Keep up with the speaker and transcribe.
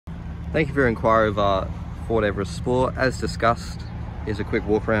Thank you for your inquiry of our Ford Everest Sport. As discussed, here's a quick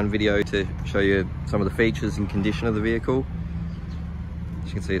walk around video to show you some of the features and condition of the vehicle. As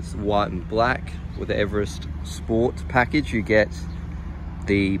you can see, it's white and black. With the Everest Sport package, you get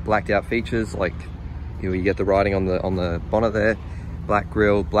the blacked out features, like you get the writing on the bonnet there, black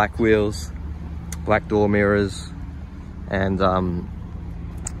grille, black wheels, black door mirrors, and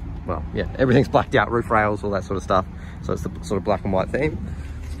well, yeah, everything's blacked out, roof rails, all that sort of stuff. So it's the sort of black and white theme.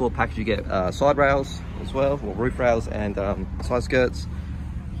 Sport package, you get side rails as well, or roof rails, and side skirts.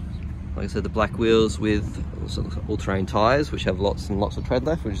 Like I said, the black wheels with all-terrain tyres, which have lots and lots of tread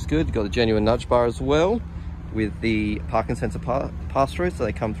left, which is good. You've got the genuine nudge bar as well, with the parking sensor pass-through, so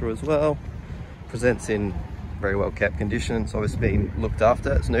they come through as well. Presents in very well kept condition. It's obviously been looked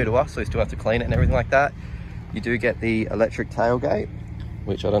after. It's new to us, so we still have to clean it and everything like that. You do get the electric tailgate,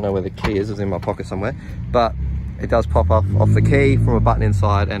 which I don't know where the key is. It's in my pocket somewhere, but it does pop off the key from a button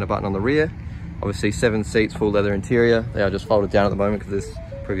inside and a button on the rear. Obviously 7 seats, full leather interior. They are just folded down at the moment because this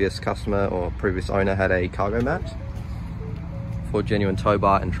previous customer or previous owner had a cargo mat. For genuine tow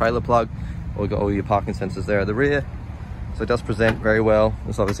bar and trailer plug. We've got all your parking sensors there at the rear. So it does present very well.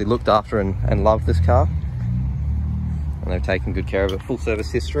 It's obviously looked after and loved this car. And they've taken good care of it. Full service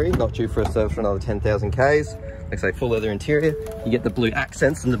history, not due for a service for another 10,000 Ks. Like I say, full leather interior. You get the blue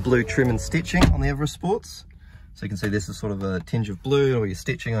accents and the blue trim and stitching on the Everest Sports. So you can see this is sort of a tinge of blue, or your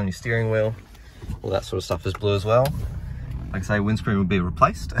stitching on your steering wheel. All that sort of stuff is blue as well. Like I say, windscreen will be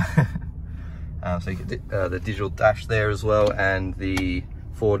replaced. So you get the digital dash there as well, and the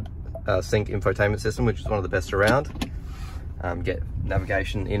Ford Sync infotainment system, which is one of the best around. Get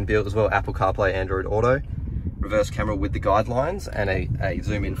navigation inbuilt as well, Apple CarPlay, Android Auto. Reverse camera with the guidelines, and a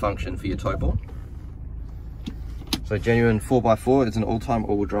zoom in function for your tow ball. So genuine 4x4, it's an all-time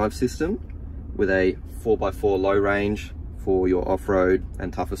all-wheel drive system with a 4x4 low range for your off-road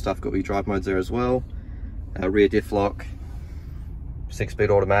and tougher stuff. Got your drive modes there as well. Rear diff lock,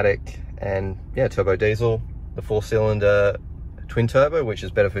 6-speed automatic, and yeah, turbo diesel. The 4-cylinder twin turbo, which is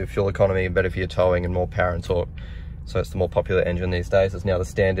better for your fuel economy and better for your towing and more power and torque. So it's the more popular engine these days. It's now the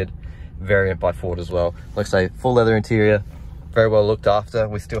standard variant by Ford as well. Like I say, full leather interior, very well looked after.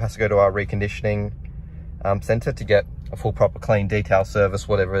 We still have to go to our reconditioning center to get a full proper clean detail service,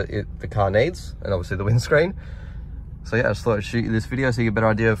 whatever the car needs, and obviously the windscreen. So yeah, I just thought I'd shoot you this video so you get a better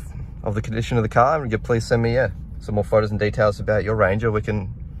idea of the condition of the car, and please send me some more photos and details about your Ranger. We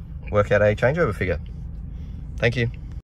can work out a changeover figure. Thank you.